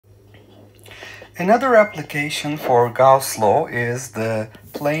Another application for Gauss law is the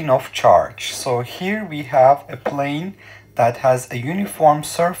plane of charge. So here we have a plane that has a uniform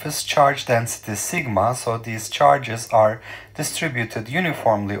surface charge density sigma. So these charges are distributed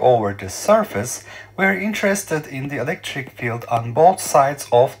uniformly over this surface. We're interested in the electric field on both sides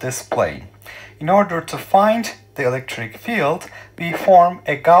of this plane. In order to find the electric field, we form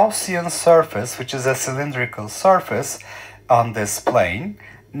a Gaussian surface, which is a cylindrical surface on this plane,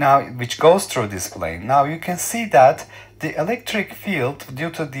 now which goes through this plane. Now you can see that the electric field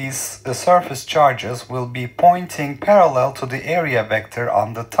due to these surface charges will be pointing parallel to the area vector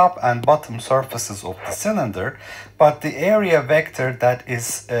on the top and bottom surfaces of the cylinder, but the area vector that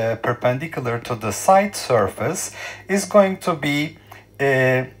is perpendicular to the side surface is going to be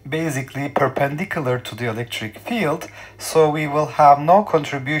basically perpendicular to the electric field, so we will have no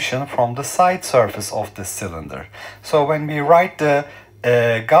contribution from the side surface of the cylinder. So when we write the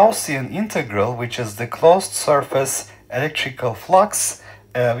Gaussian integral, which is the closed surface electrical flux,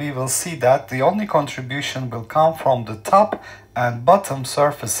 we will see that the only contribution will come from the top and bottom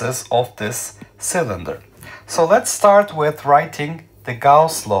surfaces of this cylinder. So let's start with writing the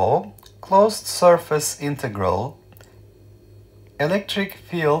Gauss law. Closed surface integral electric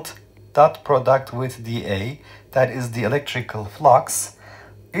field dot product with dA, that is the electrical flux,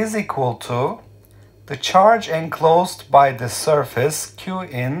 is equal to the charge enclosed by the surface Q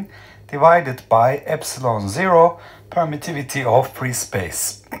in divided by epsilon 0 permittivity of free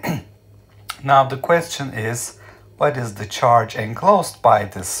space. Now the question is, what is the charge enclosed by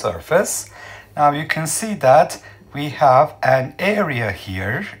this surface? Now you can see that we have an area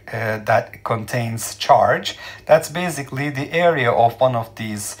here that contains charge. That's basically the area of one of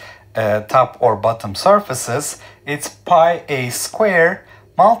these top or bottom surfaces. It's pi a square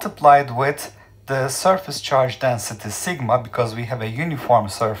multiplied with the surface charge density sigma, because we have a uniform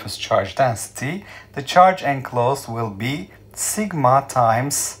surface charge density. The charge enclosed will be sigma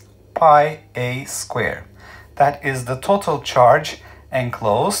times pi a square. That is the total charge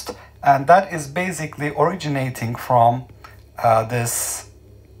enclosed, and that is basically originating from this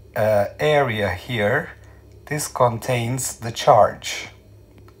area here. This contains the charge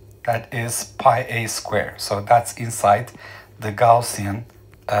that is pi a square. So that's inside the Gaussian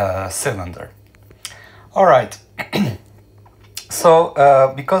cylinder. All right.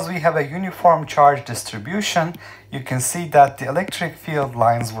 So because we have a uniform charge distribution, you can see that the electric field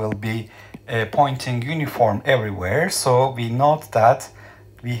lines will be pointing uniform everywhere. So we note that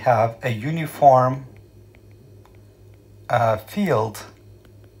we have a uniform field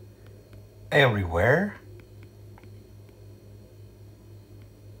everywhere.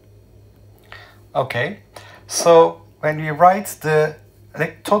 Okay, so when we write the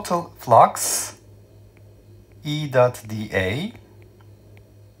total flux E dot dA,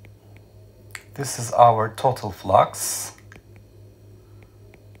 this is our total flux.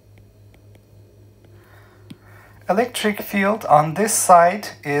 Electric field on this side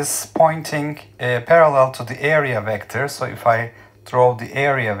is pointing parallel to the area vector. So if I draw the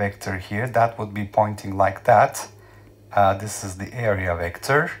area vector here, that would be pointing like that. This is the area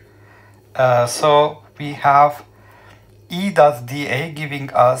vector. So we have E dot dA giving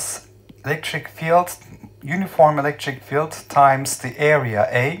us electric field, uniform electric field times the area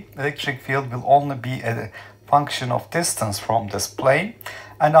A. Electric field will only be a function of distance from this plane.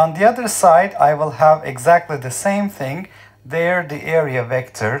 And on the other side, I will have exactly the same thing. There, the area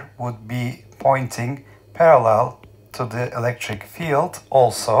vector would be pointing parallel to the electric field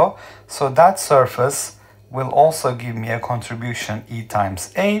also. So that surface will also give me a contribution E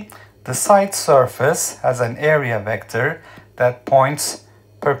times A. The side surface has an area vector that points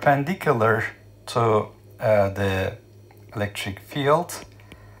perpendicular to the electric field.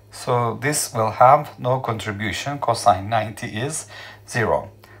 So this will have no contribution. Cosine 90 is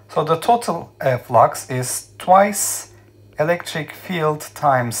 0. So the total flux is twice electric field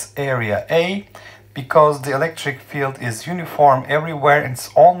times area A. Because the electric field is uniform everywhere, it's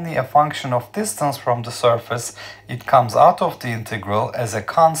only a function of distance from the surface. It comes out of the integral as a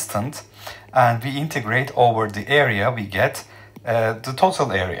constant, and we integrate over the area, we get the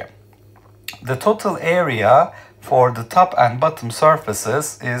total area. The total area for the top and bottom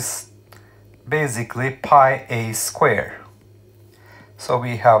surfaces is basically pi a square. So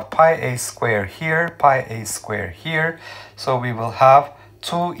we have pi a square here, pi a square here. So we will have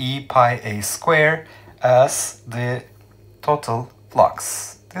 2e pi a square as the total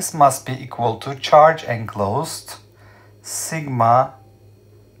flux. This must be equal to charge enclosed sigma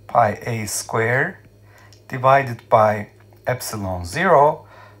pi a square divided by epsilon 0.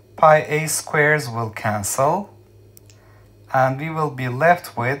 Pi a squares will cancel, and we will be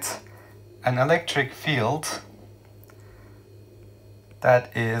left with an electric field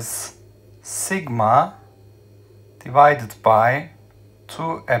that is sigma divided by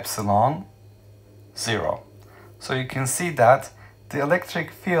 2 epsilon 0. So you can see that the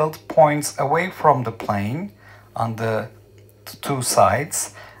electric field points away from the plane on the two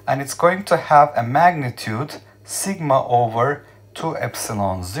sides, and it's going to have a magnitude sigma over 2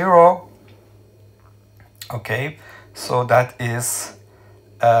 epsilon 0. Okay, so that is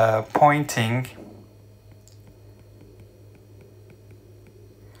pointing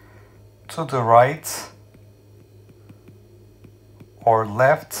to the right or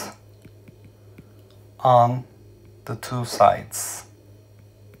left on the two sides.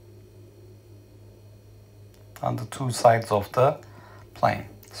 On the two sides of the plane.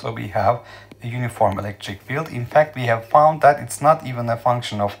 So we have a uniform electric field. In fact, we have found that it's not even a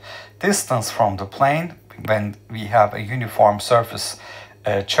function of distance from the plane when we have a uniform surface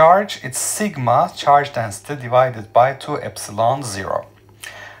charge. It's sigma charge density divided by 2 epsilon 0.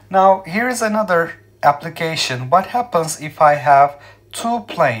 Now here is another application. What happens if I have two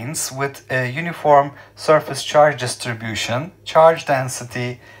planes with a uniform surface charge distribution, charge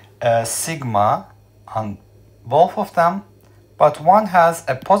density sigma on both of them, but one has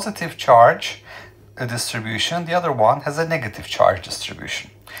a positive charge distribution, the other one has a negative charge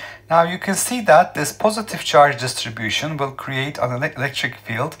distribution. Now you can see that this positive charge distribution will create an electric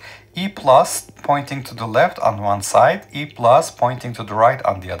field E plus pointing to the left on one side, E plus pointing to the right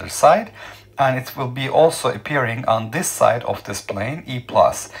on the other side, and it will be also appearing on this side of this plane, E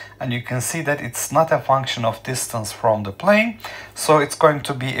plus. And you can see that it's not a function of distance from the plane, so it's going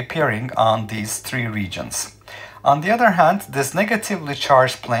to be appearing on these three regions. On the other hand, this negatively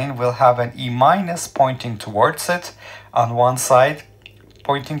charged plane will have an E minus pointing towards it on one side,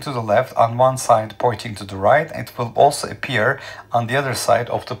 pointing to the left, on one side pointing to the right. It will also appear on the other side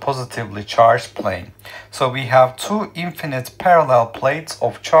of the positively charged plane. So we have two infinite parallel plates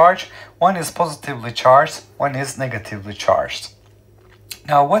of charge. One is positively charged, one is negatively charged.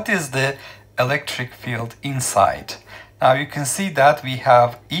 Now what is the electric field inside? Now you can see that we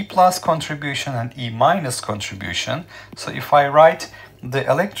have E plus contribution and E minus contribution. So if I write the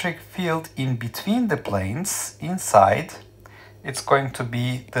electric field in between the planes inside, it's going to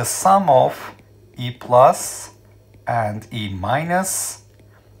be the sum of E plus and E minus,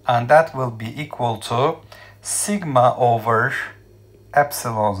 and that will be equal to sigma over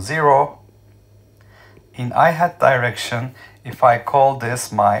epsilon 0 in I hat direction if I call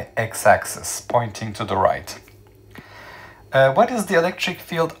this my x-axis pointing to the right. What is the electric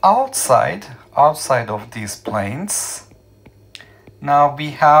field outside of these planes? Now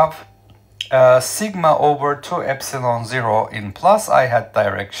we have sigma over 2 epsilon 0 in plus I hat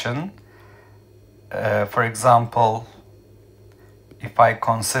direction. For example, if I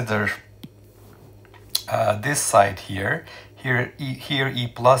consider this side here, here E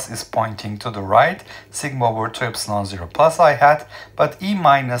plus is pointing to the right, sigma over 2 epsilon 0 plus I hat, but E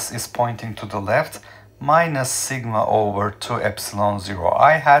minus is pointing to the left, minus sigma over 2 epsilon 0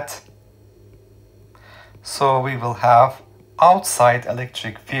 I hat. So we will have outside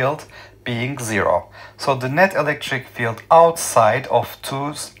electric field being 0. So the net electric field outside of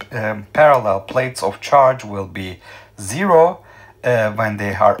two parallel plates of charge will be 0 when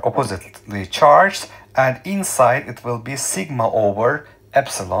they are oppositely charged, and inside it will be sigma over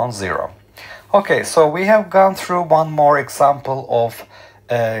epsilon 0. Okay, so we have gone through one more example of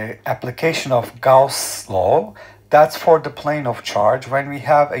application of Gauss law. That's for the plane of charge. When we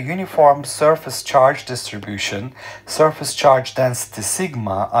have a uniform surface charge distribution, surface charge density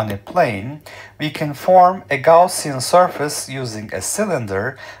sigma on a plane, we can form a Gaussian surface using a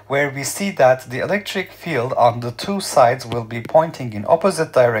cylinder where we see that the electric field on the two sides will be pointing in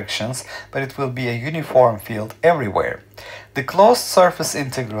opposite directions, but it will be a uniform field everywhere. The closed surface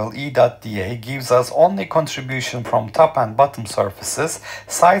integral E dot dA gives us only contribution from top and bottom surfaces.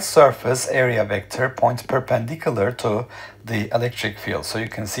 Side surface area vector points perpendicular to the electric field. So you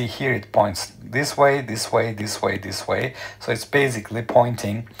can see here it points this way, this way, this way, this way. So it's basically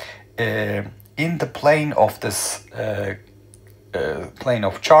pointing in the plane of this plane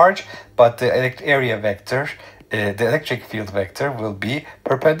of charge, but the area vector, the electric field vector will be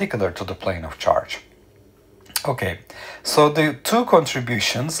perpendicular to the plane of charge. Okay, so the two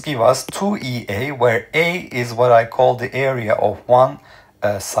contributions give us 2EA, where A is what I call the area of one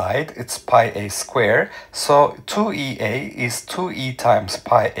side, it's pi a square. So 2EA is 2E times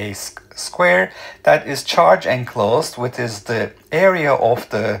pi a square. That is charge enclosed, which is the area of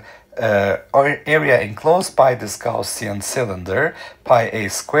the area enclosed by this Gaussian cylinder, pi a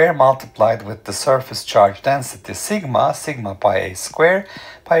square multiplied with the surface charge density sigma, sigma pi a square.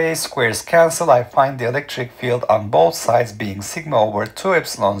 Pi a squares cancel. I find the electric field on both sides being sigma over 2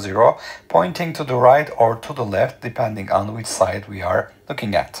 epsilon 0, pointing to the right or to the left, depending on which side we are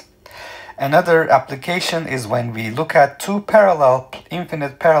looking at. Another application is when we look at two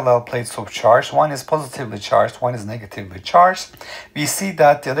infinite parallel plates of charge. One is positively charged, one is negatively charged. We see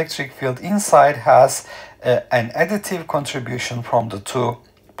that the electric field inside has an additive contribution from the two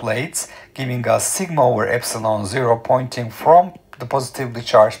plates, giving us sigma over epsilon 0, pointing from the positively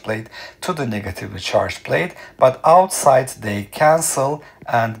charged plate to the negatively charged plate, but outside they cancel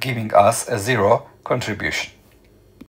and giving us a zero contribution.